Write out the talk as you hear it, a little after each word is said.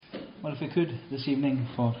Well, if we could this evening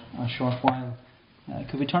for a short while,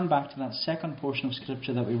 could we turn back to that second portion of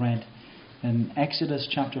Scripture that we read in Exodus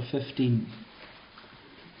chapter 15.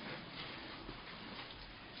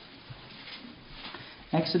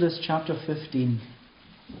 Exodus chapter 15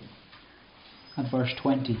 and verse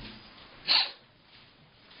 20.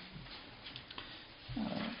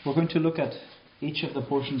 We're going to look at each of the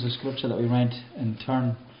portions of Scripture that we read in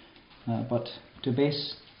turn, but to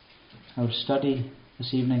base our study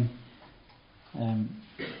this evening,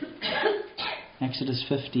 Exodus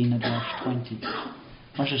 15 and verse 20.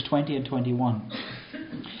 Verses 20 and 21.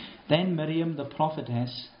 Then Miriam the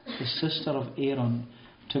prophetess, the sister of Aaron,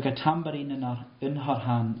 took a tambourine in her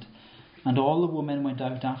hand, and all the women went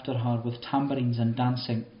out after her with tambourines and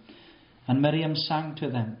dancing. And Miriam sang to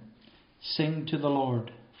them, "Sing to the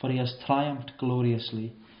Lord, for he has triumphed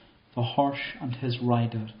gloriously. The horse and his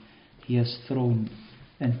rider he has thrown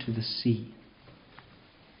into the sea."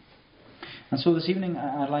 And so this evening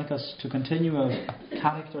I'd like us to continue a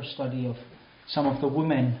character study of some of the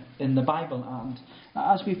women in the Bible. And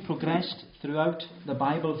as we've progressed throughout the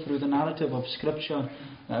Bible, through the narrative of Scripture,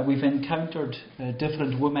 we've encountered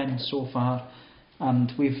different women so far.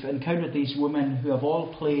 And we've encountered these women who have all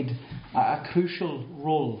played a crucial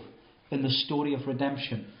role in the story of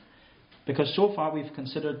redemption. Because so far we've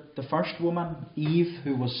considered the first woman, Eve,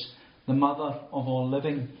 who was the mother of all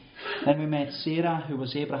living. Then we met Sarah, who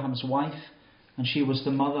was Abraham's wife, and she was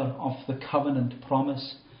the mother of the covenant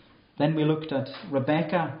promise. Then we looked at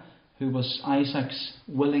Rebekah, who was Isaac's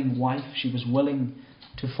willing wife. She was willing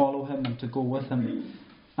to follow him and to go with him.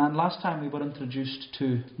 And last time we were introduced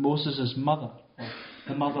to Moses' mother,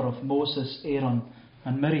 the mother of Moses, Aaron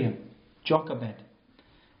and Miriam, Jochebed.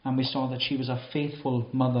 And we saw that she was a faithful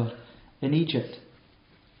mother in Egypt.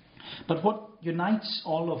 But what unites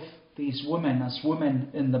all of these women as women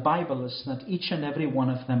in the Bible is that each and every one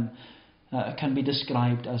of them can be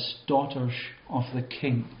described as daughters of the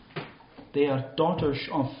King. They are daughters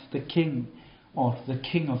of the King, or the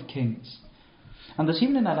King of Kings. And this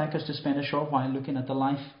evening I'd like us to spend a short while looking at the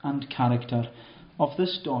life and character of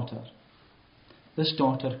this daughter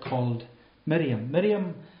called Miriam.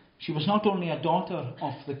 Miriam, she was not only a daughter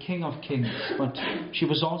of the King of Kings, but she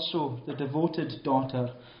was also the devoted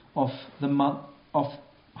daughter of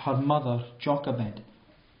her mother, Jochebed.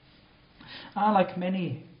 Like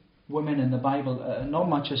many women in the Bible, not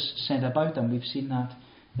much is said about them. We've seen that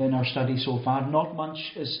in our study so far. Not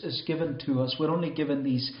much is given to us. We're only given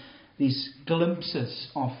these glimpses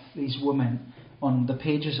of these women on the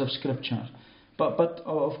pages of Scripture. But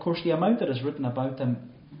of course the amount that is written about them,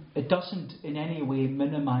 it doesn't in any way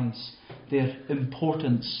minimize their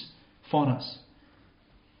importance for us.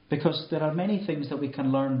 Because there are many things that we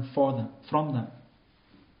can learn from them.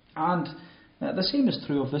 And the same is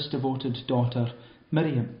true of this devoted daughter,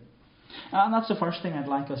 Miriam. And that's the first thing I'd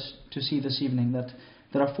like us to see this evening, that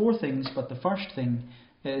there are four things, but the first thing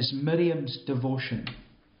is Miriam's devotion.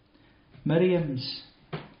 Miriam's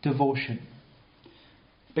devotion.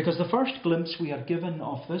 Because the first glimpse we are given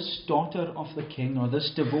of this daughter of the King, or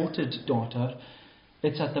this devoted daughter,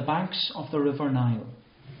 it's at the banks of the River Nile.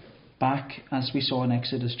 Back, as we saw in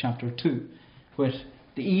Exodus chapter 2, where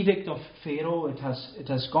the edict of Pharaoh, it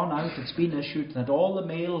has gone out, it's been issued, that all the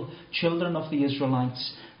male children of the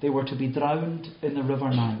Israelites, they were to be drowned in the River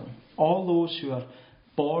Nile. All those who are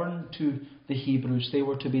born to the Hebrews, they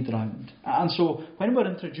were to be drowned. And so when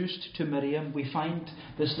we're introduced to Miriam, we find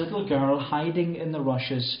this little girl hiding in the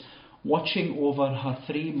rushes, watching over her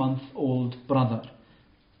 3-month-old brother.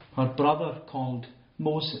 Her brother called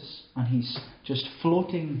Moses, and he's just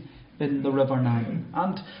floating in the River Nile.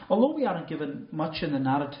 And although we aren't given much in the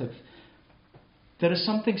narrative, there is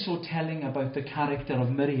something so telling about the character of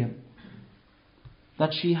Miriam,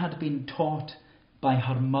 that she had been taught by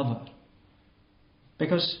her mother.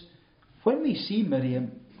 Because when we see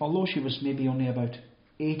Miriam, although she was maybe only about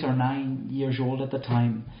 8 or 9 years old at the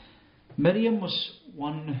time, Miriam was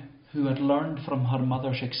one who had learned from her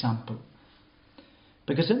mother's example.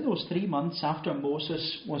 Because in those 3 months after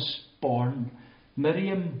Moses was born,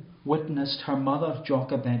 Miriam witnessed her mother,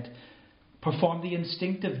 Jochebed, perform the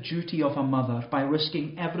instinctive duty of a mother by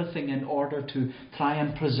risking everything in order to try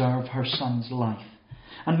and preserve her son's life.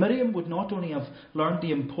 And Miriam would not only have learned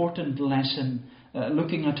the important lesson,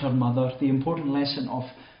 looking at her mother, the important lesson of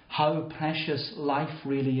how precious life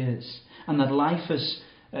really is, and that life is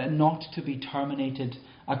not to be terminated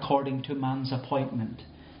according to man's appointment.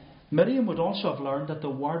 Miriam would also have learned that the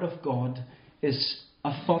Word of God is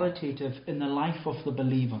authoritative in the life of the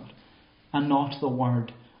believer and not the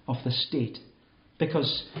word of the state.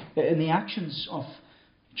 Because in the actions of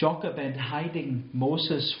Jochebed hiding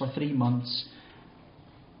Moses for 3 months,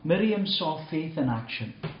 Miriam saw faith in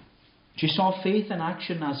action. She saw faith in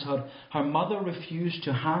action as her mother refused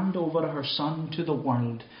to hand over her son to the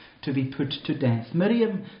world to be put to death.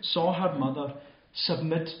 Miriam saw her mother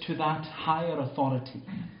submit to that higher authority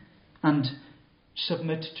and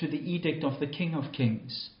submit to the edict of the King of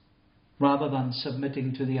Kings, rather than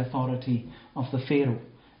submitting to the authority of the Pharaoh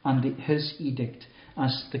and his edict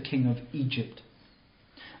as the King of Egypt.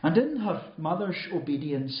 And in her mother's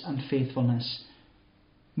obedience and faithfulness,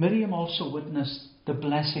 Miriam also witnessed the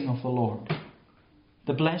blessing of the Lord.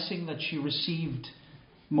 The blessing that she received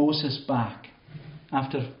Moses back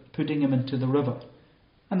after putting him into the river.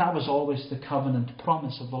 And that was always the covenant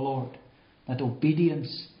promise of the Lord, that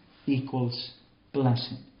obedience equals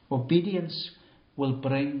blessing. Obedience will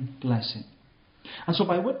bring blessing. And so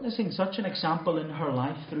by witnessing such an example in her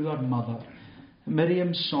life through her mother,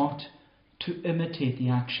 Miriam sought to imitate the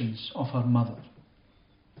actions of her mother.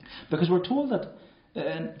 Because we're told that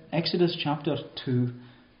in Exodus chapter 2,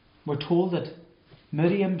 we're told that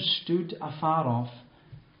Miriam stood afar off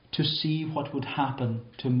to see what would happen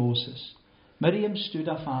to Moses. Miriam stood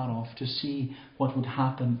afar off to see what would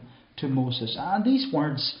happen to Moses. And these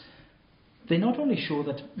words, they not only show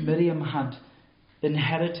that Miriam had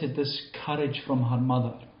inherited this courage from her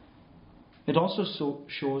mother, it also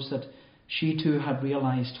shows that she too had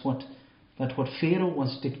realized that what Pharaoh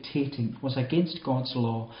was dictating was against God's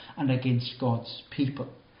law and against God's people.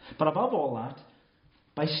 But above all that,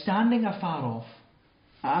 by standing afar off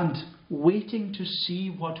and waiting to see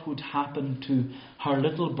what would happen to her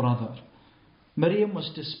little brother, Miriam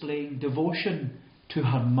was displaying devotion to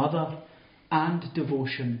her mother and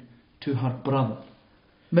devotion to her brother.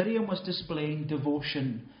 Miriam was displaying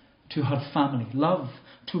devotion to her family, love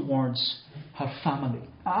towards her family.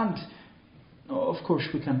 And of course,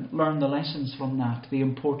 we can learn the lessons from that, the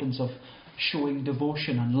importance of showing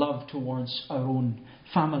devotion and love towards our own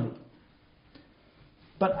family.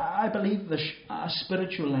 But I believe there's a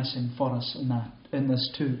spiritual lesson for us in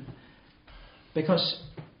this too. Because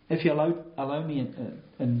if you allow me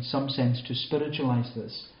in some sense to spiritualize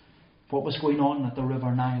this, what was going on at the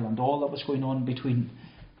River Nile and all that was going on between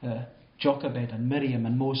Jochebed and Miriam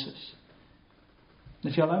and Moses.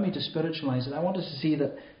 If you allow me to spiritualize it, I want us to see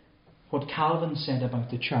that what Calvin said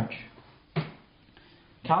about the church.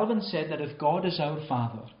 Calvin said that if God is our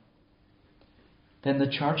Father, then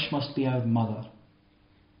the church must be our mother.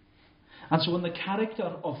 And so in the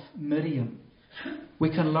character of Miriam, we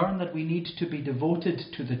can learn that we need to be devoted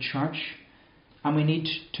to the church, and we need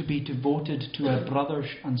to be devoted to our brothers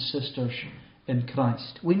and sisters in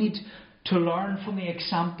Christ. We need to learn from the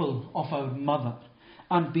example of our mother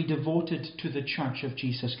and be devoted to the church of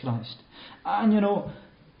Jesus Christ. And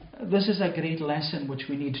this is a great lesson which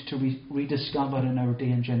we need to rediscover in our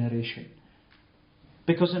day and generation.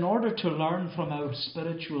 Because in order to learn from our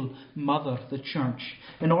spiritual mother, the church,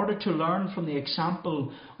 in order to learn from the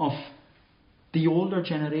example of the older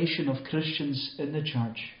generation of Christians in the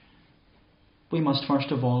church, we must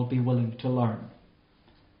first of all be willing to learn.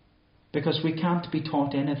 Because we can't be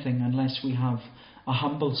taught anything unless we have a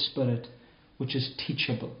humble spirit which is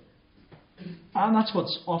teachable. And that's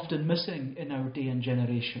what's often missing in our day and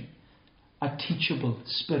generation. A teachable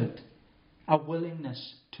spirit. A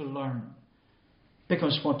willingness to learn.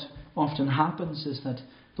 Because what often happens is that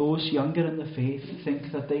those younger in the faith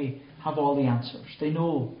think that they have all the answers. They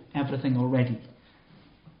know everything already.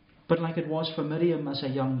 But like it was for Miriam as a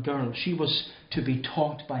young girl, she was to be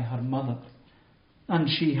taught by her mother. And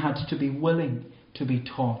she had to be willing to be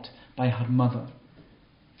taught by her mother.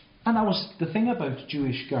 And that was the thing about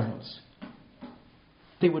Jewish girls.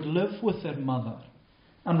 They would live with their mother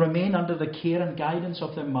and remain under the care and guidance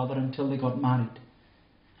of their mother until they got married.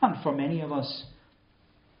 And for many of us,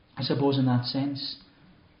 I suppose in that sense,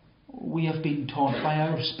 we have been taught by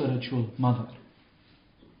our spiritual mother.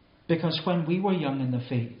 Because when we were young in the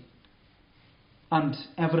faith and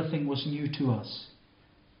everything was new to us,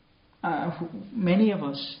 many of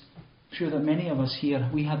us, I'm sure that many of us here,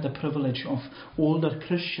 we had the privilege of older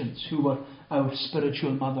Christians who were our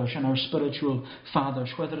spiritual mothers and our spiritual fathers,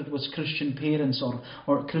 whether it was Christian parents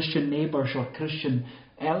or Christian neighbours or Christian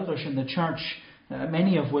elders in the church,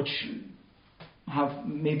 many of which have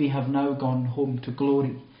now gone home to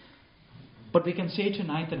glory. But we can say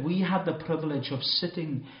tonight that we had the privilege of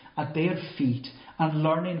sitting at their feet and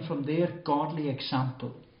learning from their godly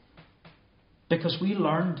example. Because we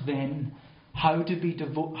learned then how to be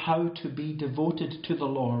devoted to the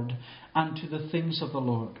Lord and to the things of the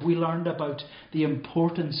Lord. We learned about the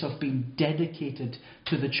importance of being dedicated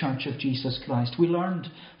to the church of Jesus Christ. We learned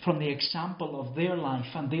from the example of their life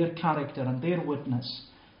and their character and their witness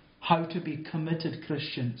how to be committed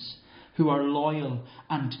Christians, who are loyal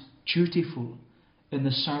and dutiful in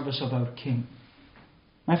the service of our King.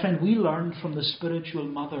 My friend, we learn from the spiritual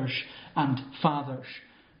mothers and fathers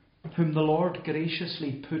whom the Lord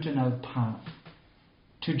graciously put in our path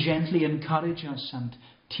to gently encourage us and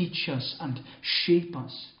teach us and shape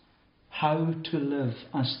us how to live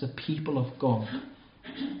as the people of God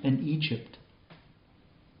in Egypt.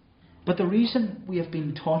 But the reason we have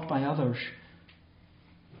been taught by others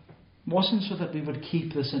wasn't so that we would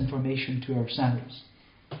keep this information to ourselves.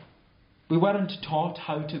 We weren't taught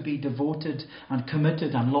how to be devoted and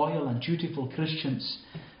committed and loyal and dutiful Christians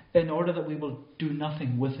in order that we will do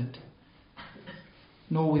nothing with it.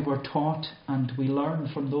 No, we were taught and we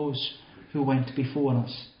learned from those who went before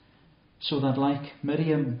us, so that like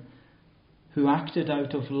Miriam, who acted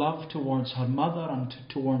out of love towards her mother and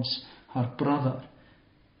towards her brother,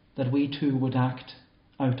 that we too would act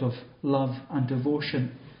out of love and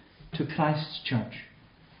devotion to Christ's church,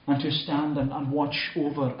 and to stand and watch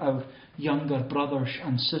over our younger brothers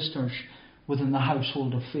and sisters within the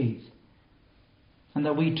household of faith. And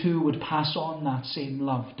that we too would pass on that same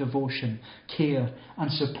love, devotion, care and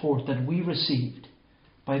support that we received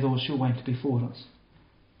by those who went before us.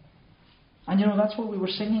 And that's what we were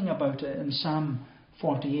singing about in Psalm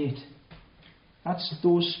 48. That's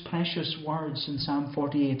those precious words in Psalm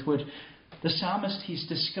 48 where the psalmist, he's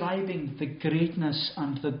describing the greatness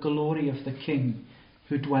and the glory of the King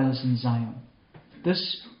who dwells in Zion.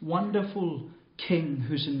 This wonderful King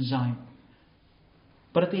who's in Zion.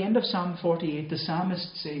 But at the end of Psalm 48, the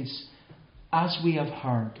psalmist says, as we have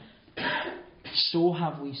heard, so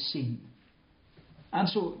have we seen. And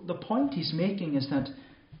so the point he's making is that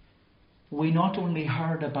we not only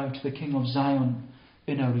heard about the King of Zion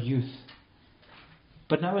in our youth,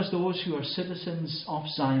 but now as those who are citizens of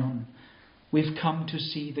Zion, we've come to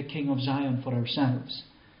see the King of Zion for ourselves.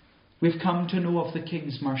 We've come to know of the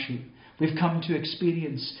King's mercy. We've come to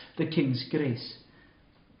experience the King's grace.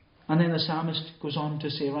 And then the psalmist goes on to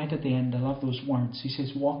say right at the end, I love those words, he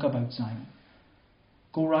says, walk about Zion.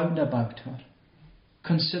 Go round about her.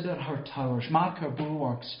 Consider her towers. Mark her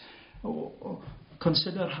bulwarks.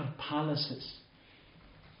 Consider her palaces.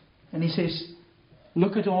 And he says,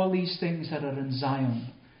 look at all these things that are in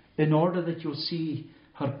Zion, in order that you'll see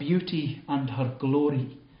her beauty and her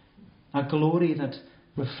glory. A glory that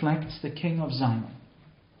reflects the King of Zion.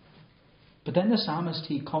 But then the psalmist,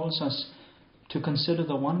 he calls us to consider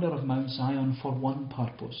the wonder of Mount Zion for one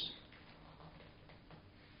purpose.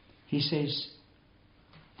 He says,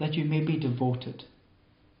 that you may be devoted,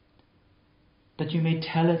 that you may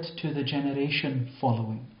tell it to the generation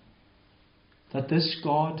following, that this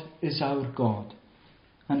God is our God,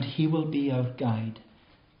 and He will be our guide,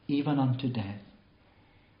 even unto death.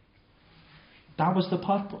 That was the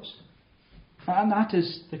purpose. And that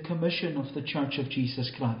is the commission of the Church of Jesus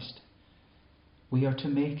Christ. We are to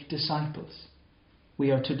make disciples.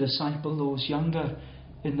 We are to disciple those younger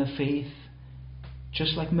in the faith,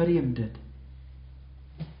 just like Miriam did,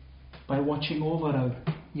 by watching over our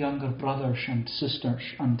younger brothers and sisters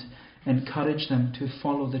and encourage them to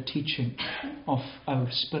follow the teaching of our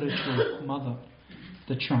spiritual mother,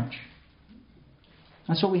 the church.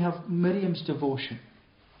 And so we have Miriam's devotion.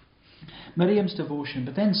 Miriam's devotion.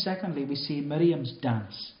 But then secondly, we see Miriam's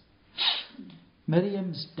dance.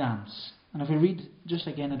 Miriam's dance. And if we read just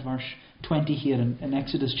again at verse 20 here in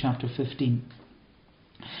Exodus chapter 15.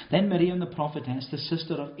 Then Miriam the prophetess, the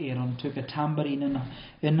sister of Aaron, took a tambourine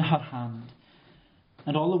in her hand.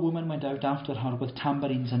 And all the women went out after her with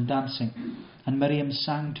tambourines and dancing. And Miriam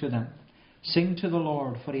sang to them, sing to the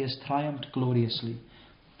Lord, for He has triumphed gloriously.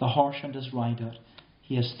 The horse and his rider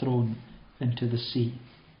He has thrown into the sea.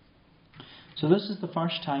 So this is the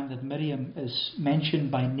first time that Miriam is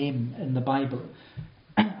mentioned by name in the Bible.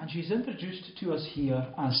 And she's introduced to us here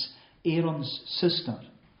as Aaron's sister,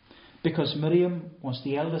 because Miriam was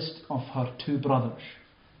the eldest of her two brothers,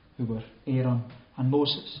 who were Aaron and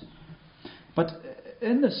Moses. But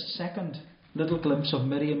in this second little glimpse of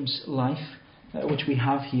Miriam's life, which we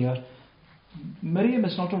have here, Miriam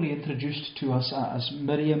is not only introduced to us as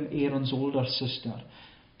Miriam, Aaron's older sister,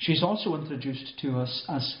 she's also introduced to us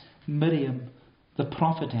as Miriam the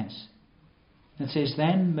prophetess. It says,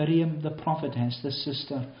 then Miriam the prophetess, the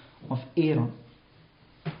sister of Aaron.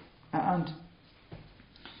 And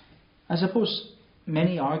I suppose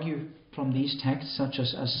many argue from these texts, such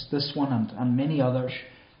as this one and many others,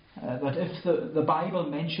 that if the Bible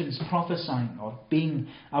mentions prophesying or being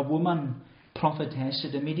a woman prophetess,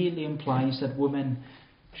 it immediately implies that women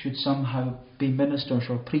should somehow be ministers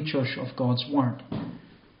or preachers of God's word.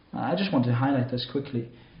 I just want to highlight this quickly.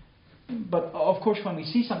 But of course, when we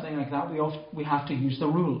see something like that, we have to use the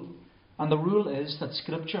rule. And the rule is that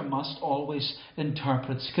Scripture must always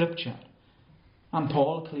interpret Scripture. And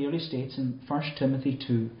Paul clearly states in 1 Timothy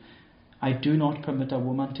 2, I do not permit a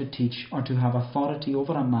woman to teach or to have authority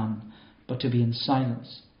over a man, but to be in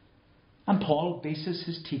silence. And Paul bases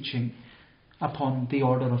his teaching upon the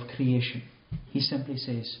order of creation. He simply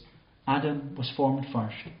says, Adam was formed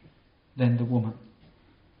first, then the woman.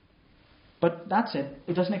 But that's it.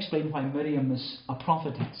 It doesn't explain why Miriam is a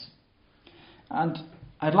prophetess. And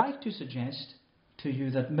I'd like to suggest to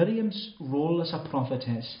you that Miriam's role as a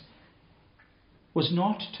prophetess was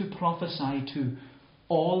not to prophesy to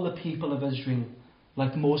all the people of Israel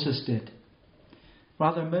like Moses did.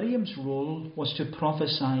 Rather, Miriam's role was to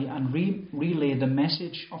prophesy and relay the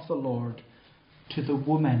message of the Lord to the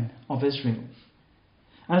women of Israel.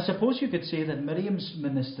 And I suppose you could say that Miriam's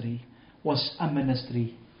ministry was a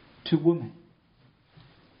ministry to women.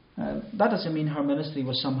 That doesn't mean her ministry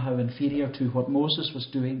was somehow inferior to what Moses was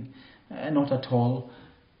doing, not at all.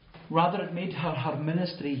 Rather, it made her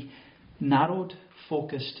ministry narrowed,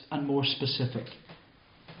 focused, and more specific.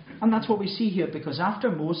 And that's what we see here, because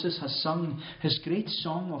after Moses has sung his great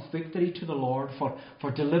song of victory to the Lord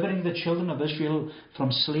for delivering the children of Israel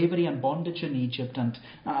from slavery and bondage in Egypt, and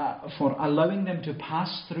for allowing them to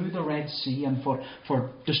pass through the Red Sea, and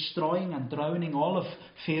for destroying and drowning all of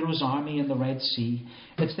Pharaoh's army in the Red Sea,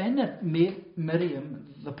 it's then that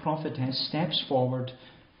Miriam, the prophetess, steps forward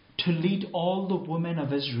to lead all the women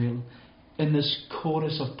of Israel in this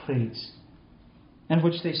chorus of praise, in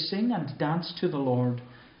which they sing and dance to the Lord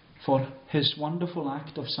for his wonderful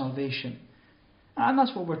act of salvation. And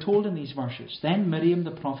that's what we're told in these verses. Then Miriam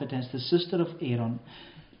the prophetess, the sister of Aaron,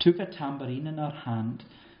 took a tambourine in her hand,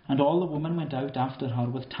 and all the women went out after her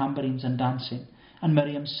with tambourines and dancing. And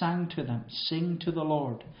Miriam sang to them, Sing to the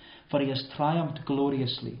Lord, for he has triumphed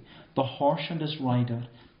gloriously. The horse and his rider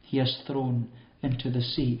he has thrown into the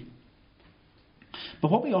sea.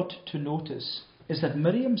 But what we ought to notice is that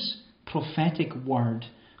Miriam's prophetic word,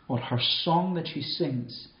 or her song that she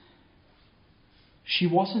sings, she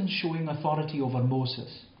wasn't showing authority over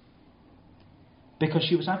Moses, because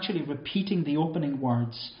she was actually repeating the opening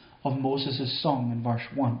words of Moses' song in verse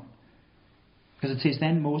 1. Because it says,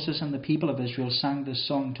 Then Moses and the people of Israel sang this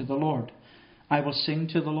song to the Lord. I will sing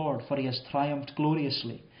to the Lord, for he has triumphed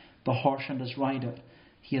gloriously. The horse and his rider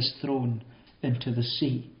he has thrown into the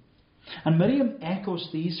sea. And Miriam echoes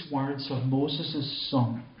these words of Moses'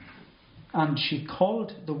 song. And she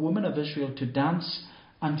called the women of Israel to dance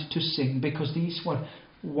and to sing, because these were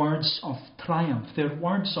words of triumph. They're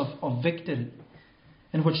words of victory,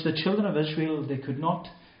 in which the children of Israel, they could not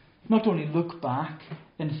only look back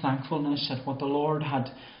in thankfulness at what the Lord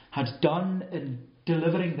had done in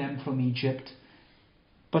delivering them from Egypt,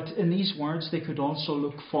 but in these words they could also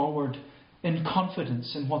look forward in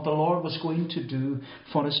confidence in what the Lord was going to do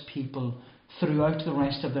for his people throughout the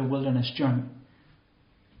rest of their wilderness journey.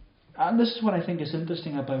 And this is what I think is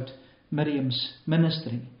interesting about Miriam's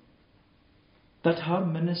ministry, that her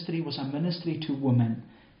ministry was a ministry to women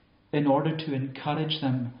in order to encourage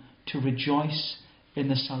them to rejoice in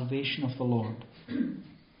the salvation of the Lord.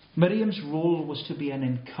 Miriam's role was to be an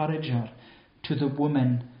encourager to the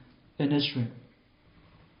women in Israel.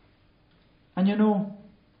 And you know,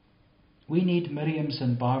 we need Miriams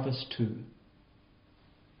and Barvas too,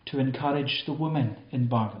 to encourage the women in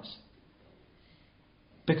Barvas.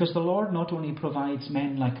 Because the Lord not only provides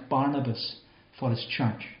men like Barnabas for his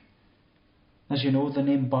church. As you know, the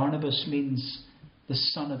name Barnabas means the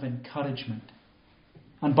son of encouragement.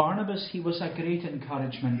 And Barnabas, he was a great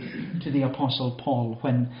encouragement to the Apostle Paul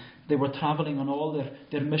when they were travelling on all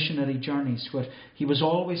their missionary journeys, where he was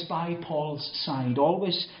always by Paul's side,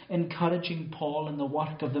 always encouraging Paul in the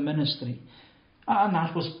work of the ministry. And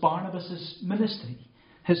that was Barnabas' ministry.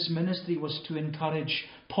 His ministry was to encourage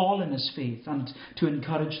Paul in his faith and to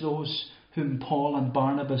encourage those whom Paul and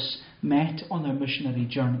Barnabas met on their missionary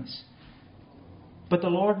journeys. But the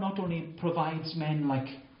Lord not only provides men like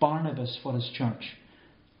Barnabas for his church,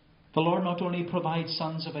 the Lord not only provides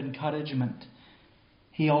sons of encouragement,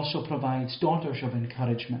 he also provides daughters of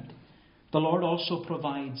encouragement. The Lord also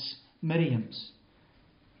provides Miriams.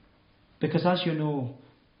 Because as you know,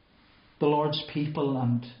 the Lord's people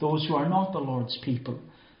and those who are not the Lord's people,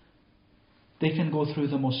 they can go through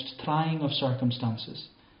the most trying of circumstances,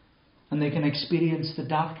 and they can experience the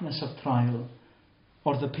darkness of trial,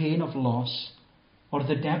 or the pain of loss, or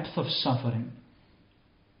the depth of suffering.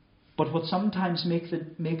 But what sometimes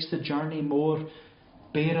makes the journey more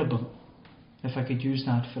bearable, if I could use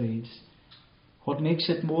that phrase, what makes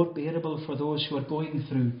it more bearable for those who are going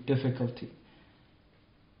through difficulty,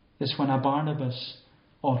 is when a Barnabas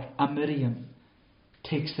or a Miriam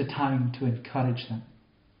takes the time to encourage them.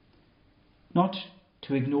 not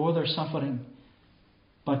to ignore their suffering,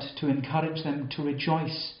 but to encourage them to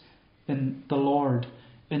rejoice in the Lord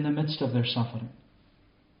in the midst of their suffering.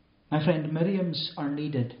 My friend, Miriams are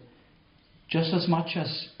needed just as much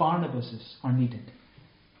as Barnabas's are needed.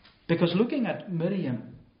 Because looking at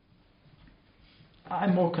Miriam,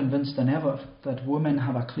 I'm more convinced than ever that women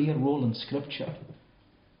have a clear role in Scripture.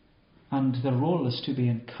 And their role is to be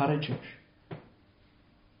encouragers.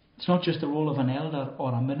 It's not just the role of an elder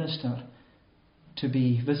or a minister to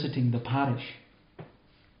be visiting the parish.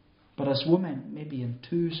 But as women, maybe in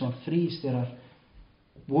twos or threes, there are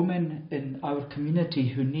women in our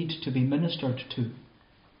community who need to be ministered to.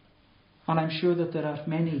 And I'm sure that there are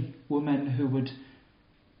many women who would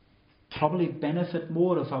probably benefit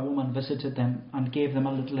more if a woman visited them and gave them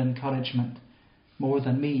a little encouragement, more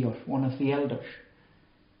than me or one of the elders.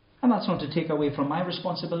 And that's not to take away from my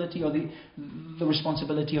responsibility or the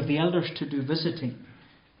responsibility of the elders to do visiting.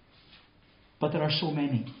 But there are so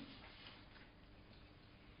many.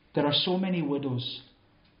 There are so many widows,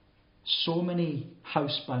 so many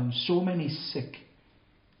housebound, so many sick,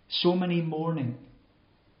 so many mourning,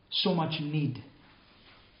 so much need.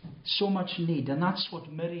 So much need. And that's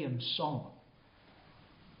what Miriam saw.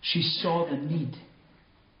 She saw the need.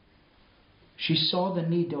 She saw the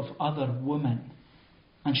need of other women,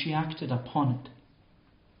 and she acted upon it.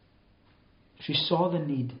 She saw the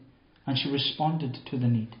need, and she responded to the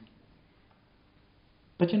need.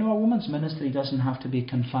 But a woman's ministry doesn't have to be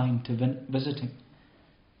confined to visiting.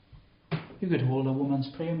 You could hold a woman's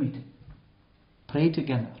prayer meeting. Pray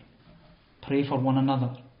together. Pray for one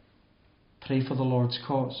another. Pray for the Lord's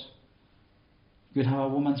cause. You could have a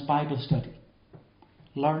woman's Bible study.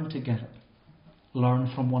 Learn together.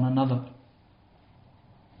 Learn from one another.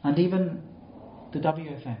 And even the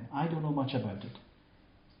WFM. I don't know much about it.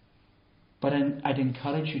 But I'd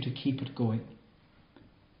encourage you to keep it going.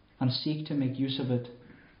 And seek to make use of it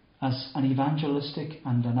as an evangelistic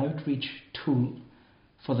and an outreach tool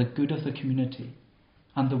for the good of the community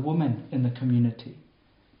and the women in the community.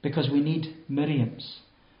 Because we need Miriams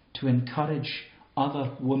to encourage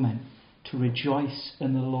other women to rejoice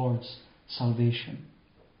in the Lord's salvation.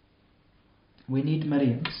 We need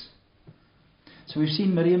Miriams. So we've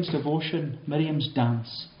seen Miriam's devotion, Miriam's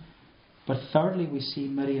dance. But thirdly, we see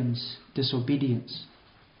Miriam's disobedience.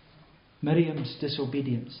 Miriam's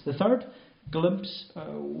disobedience. The third glimpse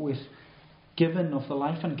we've given of the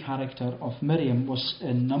life and character of Miriam was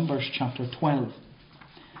in Numbers chapter 12.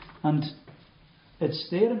 And it's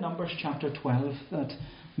there in Numbers chapter 12 that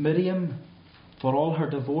Miriam, for all her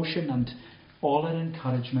devotion and all her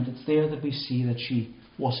encouragement, it's there that we see that she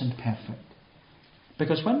wasn't perfect.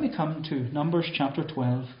 Because when we come to Numbers chapter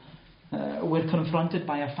 12, we're confronted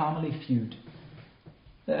by a family feud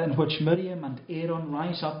in which Miriam and Aaron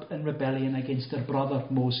rise up in rebellion against their brother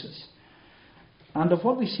Moses. And of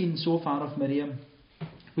what we've seen so far of Miriam,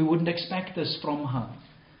 we wouldn't expect this from her.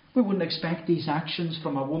 We wouldn't expect these actions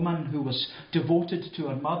from a woman who was devoted to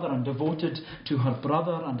her mother and devoted to her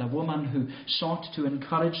brother, and a woman who sought to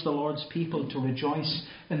encourage the Lord's people to rejoice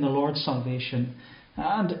in the Lord's salvation.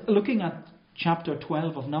 And looking at chapter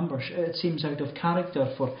 12 of Numbers, it seems out of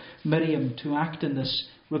character for Miriam to act in this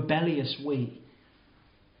rebellious way.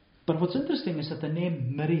 But what's interesting is that the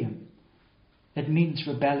name Miriam, it means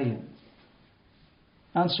rebellion.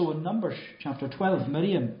 And so in Numbers chapter 12,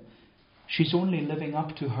 Miriam, she's only living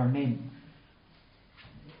up to her name.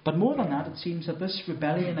 But more than that, it seems that this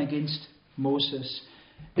rebellion against Moses,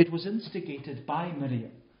 it was instigated by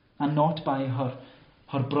Miriam and not by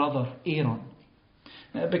her brother Aaron.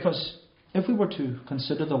 Because if we were to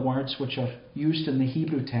consider the words which are used in the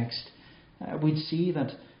Hebrew text, we'd see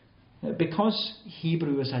that because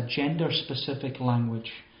Hebrew is a gender-specific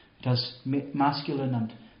language, it has masculine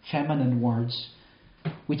and feminine words,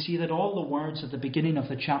 we'd see that all the words at the beginning of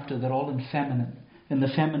the chapter, they're all in the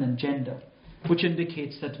feminine gender, which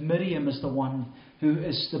indicates that Miriam is the one who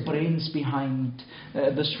is the brains behind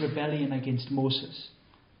this rebellion against Moses.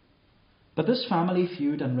 But this family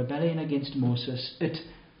feud and rebellion against Moses, it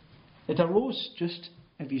arose just,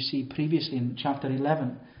 if you see previously in chapter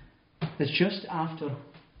 11, it's just after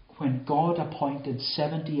when God appointed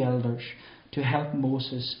 70 elders to help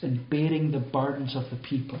Moses in bearing the burdens of the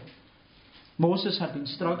people. Moses had been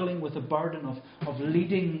struggling with the burden of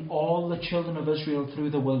leading all the children of Israel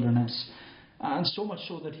through the wilderness, and so much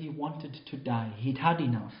so that he wanted to die. He'd had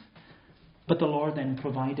enough. But the Lord then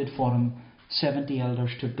provided for him 70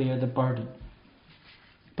 elders to bear the burden.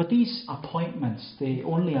 But these appointments, they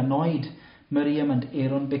only annoyed Miriam and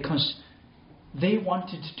Aaron because they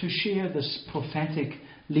wanted to share this prophetic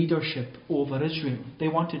leadership over Israel. They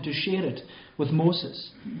wanted to share it with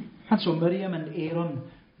Moses. And so Miriam and Aaron,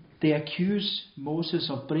 They accuse Moses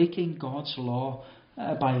of breaking God's law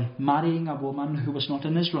by marrying a woman who was not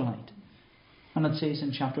an Israelite. And it says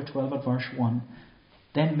in chapter 12 at verse 1,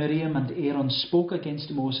 "Then Miriam and Aaron spoke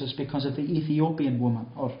against Moses because of the Ethiopian woman,"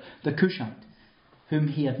 or the Cushite, "whom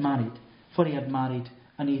he had married, for he had married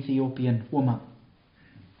an Ethiopian woman."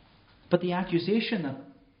 But the accusation that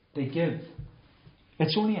they give,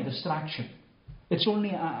 it's only a distraction. It's only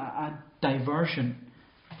a diversion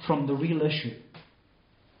from the real issue.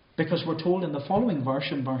 Because we're told in the following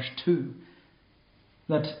verse, in verse 2,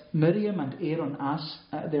 that Miriam and Aaron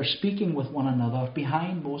they're speaking with one another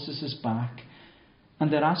behind Moses' back,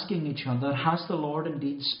 and they're asking each other, "Has the Lord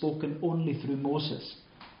indeed spoken only through Moses?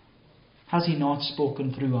 Has he not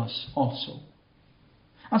spoken through us also?"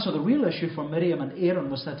 And so the real issue for Miriam and Aaron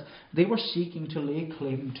was that they were seeking to lay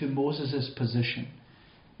claim to Moses' position.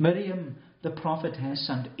 Miriam, the prophetess,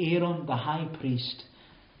 and Aaron, the high priest,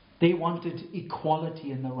 they wanted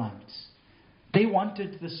equality in the ranks. They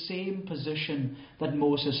wanted the same position that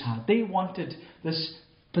Moses had. They wanted this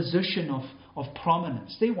position of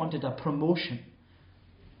prominence. They wanted a promotion.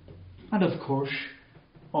 And of course,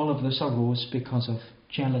 all of this arose because of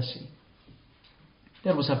jealousy.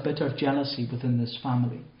 There was a bitter jealousy within this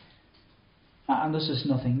family. And this is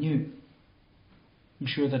nothing new. I'm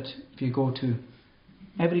sure that if you go to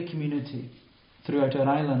every community throughout our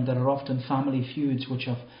island, there are often family feuds which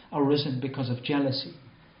have arisen because of jealousy.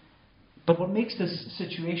 But what makes this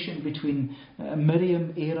situation between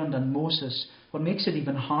Miriam, Aaron and Moses, what makes it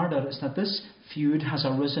even harder is that this feud has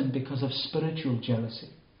arisen because of spiritual jealousy.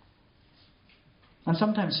 And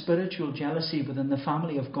sometimes spiritual jealousy within the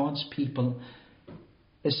family of God's people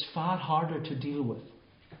is far harder to deal with.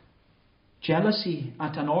 Jealousy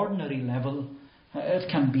at an ordinary level, it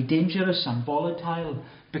can be dangerous and volatile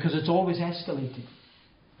because it's always escalating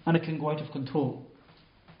and it can go out of control.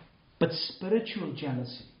 But spiritual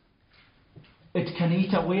jealousy, it can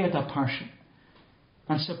eat away at a person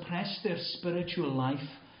and suppress their spiritual life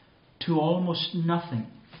to almost nothing,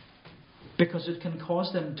 because it can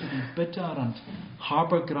cause them to be bitter and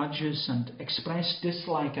harbour grudges and express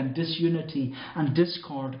dislike and disunity and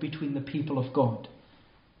discord between the people of God,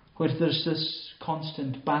 where there's this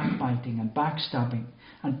constant backbiting and backstabbing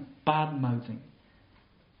and bad-mouthing.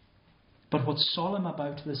 But what's solemn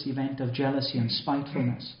about this event of jealousy and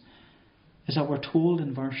spitefulness is that we're told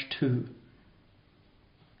in verse 2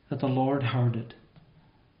 that the Lord heard it.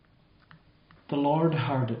 The Lord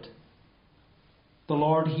heard it. The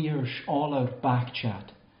Lord hears all our backchat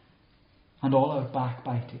and all our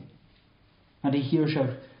backbiting. And he hears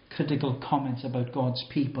our critical comments about God's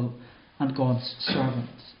people and God's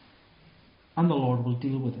servants. And the Lord will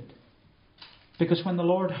deal with it. Because when the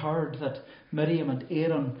Lord heard that Miriam and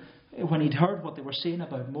Aaron, when he'd heard what they were saying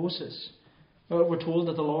about Moses, we're told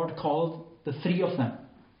that the Lord called the three of them.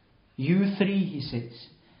 "You three," he says.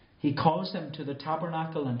 He calls them to the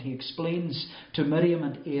tabernacle and he explains to Miriam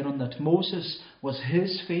and Aaron that Moses was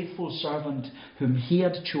his faithful servant whom he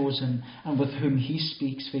had chosen and with whom he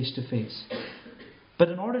speaks face to face. But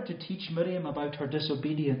in order to teach Miriam about her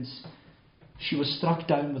disobedience, she was struck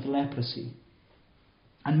down with leprosy.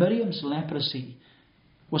 And Miriam's leprosy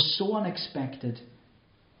was so unexpected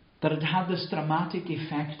that it had this dramatic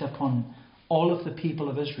effect upon all of the people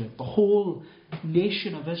of Israel. The whole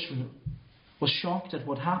nation of Israel was shocked at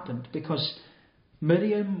what happened, because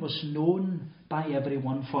Miriam was known by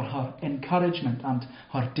everyone for her encouragement and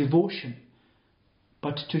her devotion.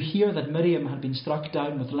 But to hear that Miriam had been struck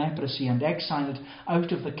down with leprosy and exiled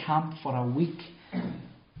out of the camp for a week,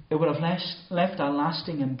 it would have left a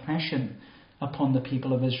lasting impression upon the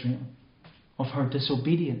people of Israel of her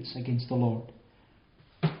disobedience against the Lord.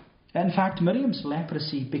 In fact, Miriam's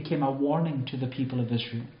leprosy became a warning to the people of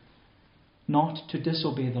Israel not to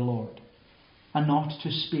disobey the Lord and not to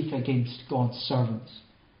speak against God's servants.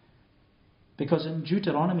 Because in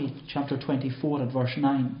Deuteronomy chapter 24 at verse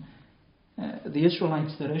 9, the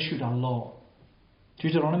Israelites, they're issued a law.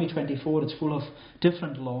 Deuteronomy 24, it's full of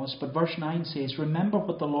different laws, but verse 9 says, "Remember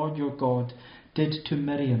what the Lord your God did to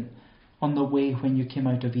Miriam on the way when you came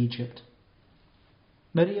out of Egypt."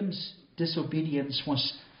 Miriam's disobedience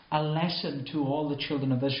was a lesson to all the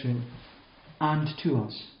children of Israel and to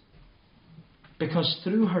us. Because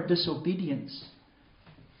through her disobedience,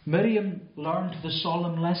 Miriam learned the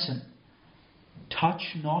solemn lesson,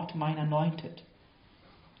 "Touch not mine anointed,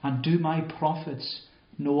 and do my prophets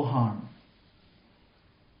no harm."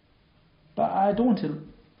 But I don't want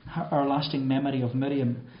our lasting memory of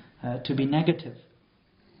Miriam to be negative.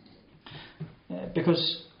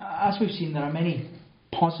 Because as we've seen, there are many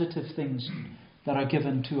positive things that are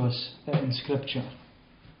given to us in Scripture.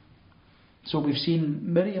 So we've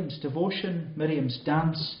seen Miriam's devotion, Miriam's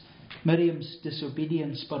dance, Miriam's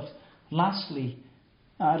disobedience, but lastly,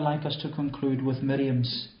 I'd like us to conclude with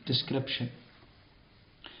Miriam's description.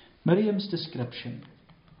 Miriam's description.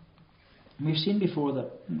 We've seen before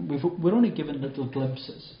that we're only given little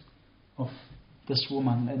glimpses of this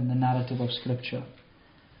woman in the narrative of Scripture.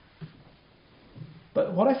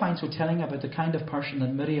 But what I find so telling about the kind of person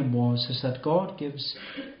that Miriam was is that God gives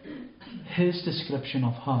His description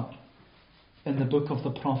of her in the book of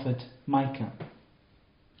the prophet Micah.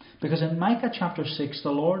 Because in Micah chapter 6,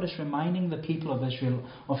 the Lord is reminding the people of Israel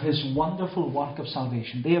of His wonderful work of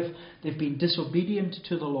salvation. They've been disobedient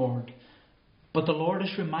to the Lord, but the Lord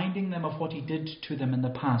is reminding them of what He did to them in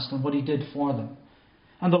the past and what He did for them.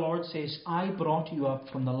 And the Lord says, I brought you up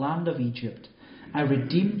from the land of Egypt. I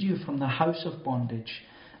redeemed you from the house of bondage,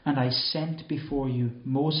 and I sent before you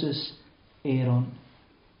Moses, Aaron,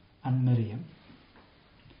 and Miriam.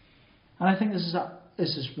 And I think this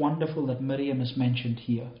is wonderful that Miriam is mentioned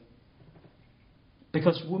here.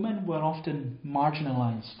 Because women were often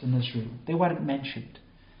marginalized in Israel. They weren't mentioned.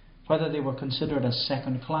 Whether they were considered as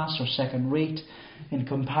second class or second rate in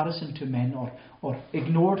comparison to men, or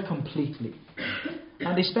ignored completely.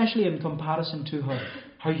 And especially in comparison to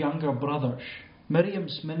her younger brothers.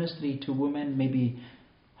 Miriam's ministry to women may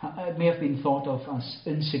have been thought of as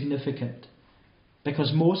insignificant.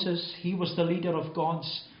 Because Moses, he was the leader of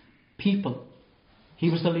God's people. He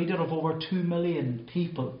was the leader of over 2 million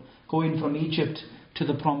people going from Egypt to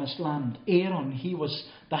the promised land. Aaron, he was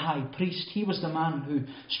the high priest. He was the man who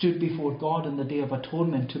stood before God in the Day of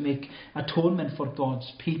Atonement to make atonement for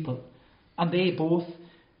God's people. And they both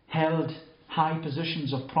held high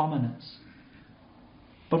positions of prominence.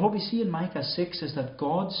 But what we see in Micah 6 is that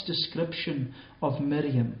God's description of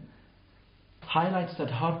Miriam highlights that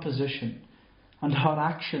her position and her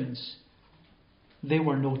actions, they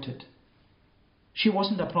were noted. She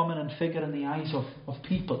wasn't a prominent figure in the eyes of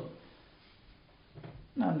people.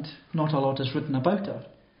 And not a lot is written about her.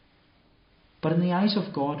 But in the eyes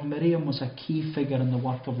of God, Miriam was a key figure in the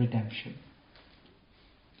work of redemption.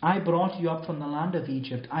 I brought you up from the land of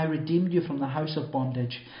Egypt. I redeemed you from the house of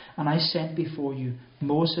bondage. And I sent before you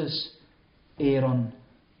Moses, Aaron,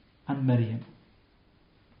 and Miriam.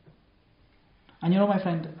 And you know, my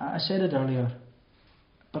friend, I said it earlier,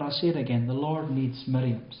 but I'll say it again. The Lord needs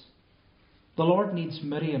Miriams. The Lord needs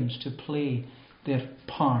Miriams to play their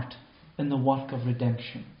part in the work of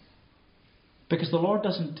redemption. Because the Lord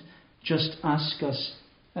doesn't just ask us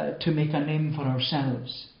to make a name for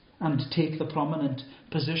ourselves and take the prominent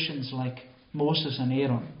positions like Moses and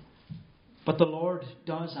Aaron. But the Lord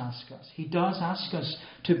does ask us. He does ask us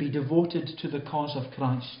to be devoted to the cause of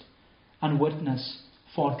Christ and witness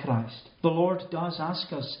for Christ. The Lord does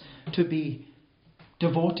ask us to be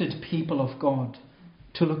devoted people of God,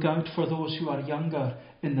 to look out for those who are younger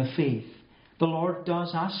in the faith. The Lord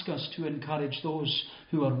does ask us to encourage those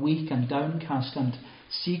who are weak and downcast and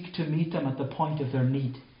seek to meet them at the point of their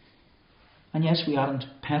need. And yes, we aren't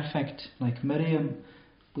perfect like Miriam.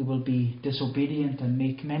 We will be disobedient and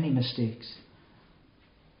make many mistakes.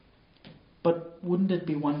 But wouldn't it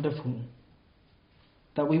be wonderful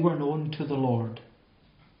that we were known to the Lord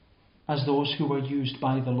as those who were used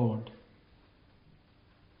by the Lord?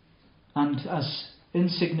 And as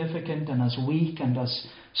insignificant and as weak and as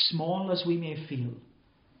small as we may feel,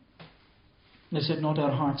 is it not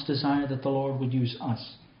our heart's desire that the Lord would use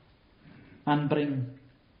us and bring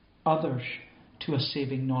others to a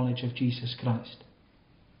saving knowledge of Jesus Christ?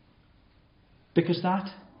 Because that,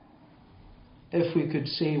 if we could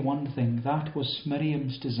say one thing, that was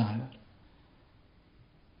Miriam's desire.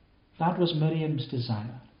 That was Miriam's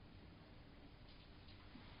desire.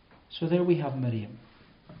 So there we have Miriam.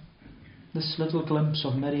 This little glimpse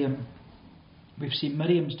of Miriam. We've seen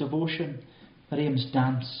Miriam's devotion, Miriam's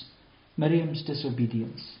dance, Miriam's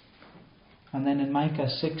disobedience. And then in Micah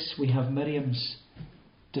 6 we have Miriam's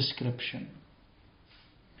description.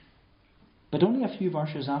 But only a few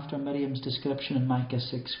verses after Miriam's description in Micah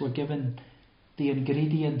 6 we're given the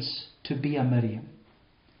ingredients to be a Miriam.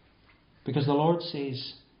 Because the Lord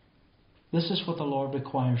says, this is what the Lord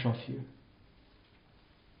requires of you.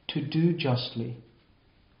 To do justly,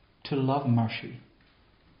 to love mercy,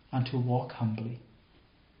 and to walk humbly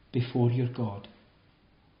before your God.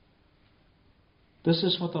 This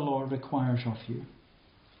is what the Lord requires of you.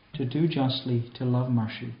 To do justly, to love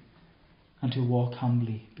mercy, and to walk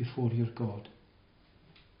humbly before your God.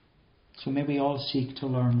 So may we all seek to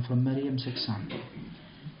learn from Miriam's example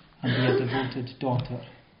and be a devoted daughter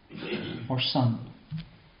or son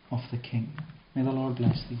of the King. May the Lord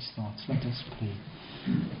bless these thoughts. Let us pray.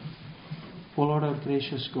 O Lord, our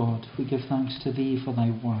gracious God, we give thanks to Thee for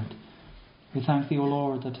Thy word. We thank Thee, O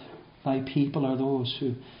Lord, that Thy people are those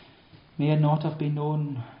who may it not have been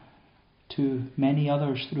known to many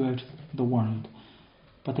others throughout the world,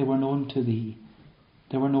 but they were known to Thee.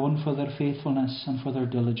 They were known for their faithfulness and for their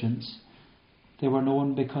diligence. They were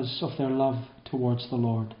known because of their love towards the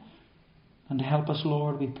Lord. And help us,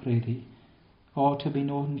 Lord, we pray Thee, all to be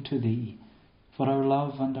known to Thee, for our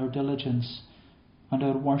love and our diligence and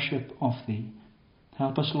our worship of Thee.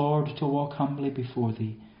 Help us, Lord, to walk humbly before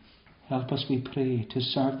Thee. Help us, we pray, to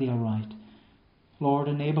serve Thee aright. Lord,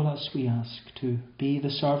 enable us, we ask, to be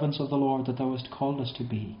the servants of the Lord that Thou hast called us to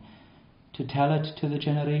be, to tell it to the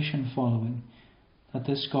generation following that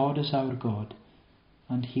this God is our God,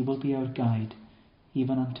 and He will be our guide,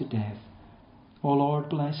 even unto death. O Lord,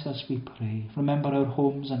 bless us, we pray. Remember our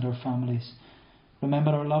homes and our families.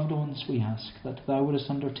 Remember our loved ones, we ask, that Thou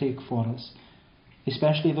wouldest undertake for us,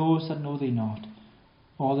 especially those that know Thee not,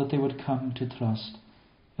 or that they would come to trust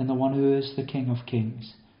in the one who is the King of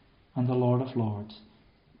kings and the Lord of lords.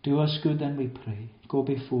 Do us good, then, we pray. Go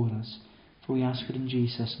before us, for we ask it in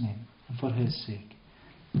Jesus' name and for His sake.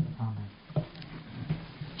 Amen.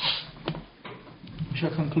 We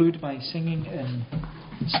shall conclude by singing in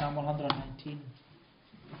Psalm 119.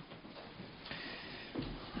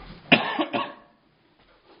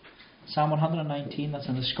 Psalm 119, that's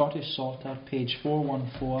in the Scottish Psalter, page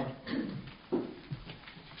 414.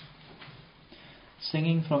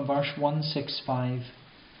 Singing from verse 165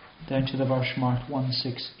 down to the verse mark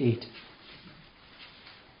 168.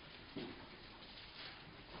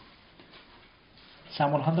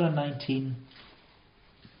 Psalm 119,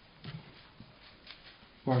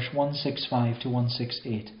 verse 165 to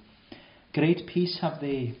 168. Great peace have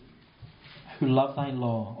they who love Thy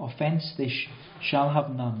law. Offence they shall have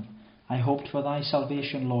none. I hoped for Thy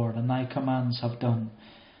salvation, Lord, and Thy commands have done.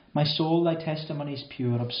 My soul Thy testimonies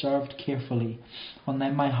pure, observed carefully. On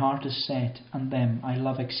them my heart is set, and them I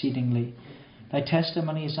love exceedingly. Thy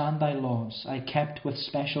testimonies and Thy laws I kept with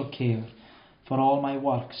special care, for all my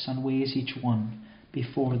works and ways each one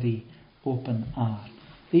before Thee open are.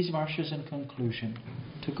 These verses in conclusion,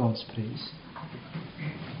 to God's praise.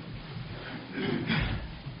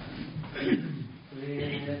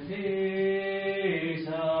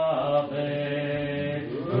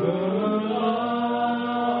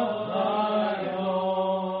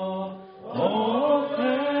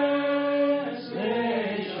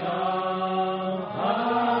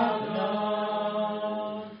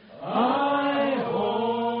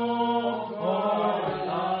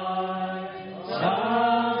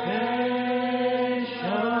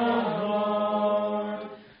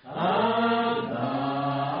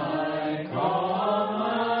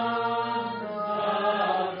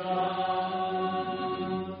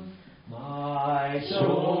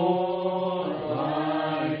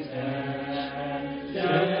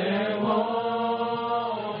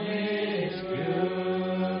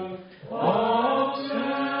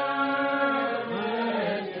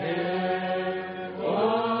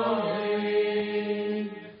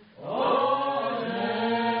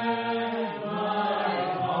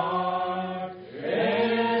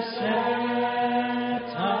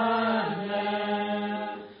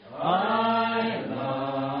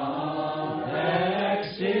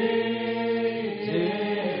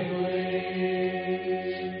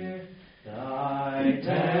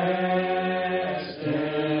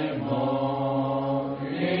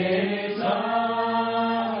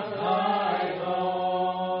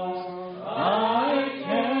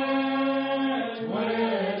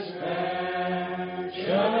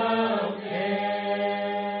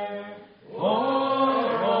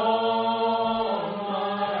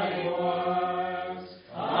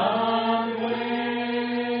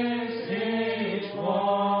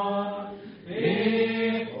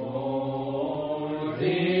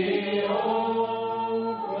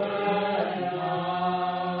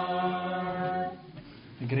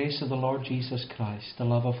 Of the Lord Jesus Christ, the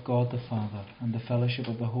love of God the Father, and the fellowship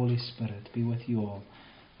of the Holy Spirit be with you all,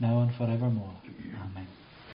 now and forevermore. Amen.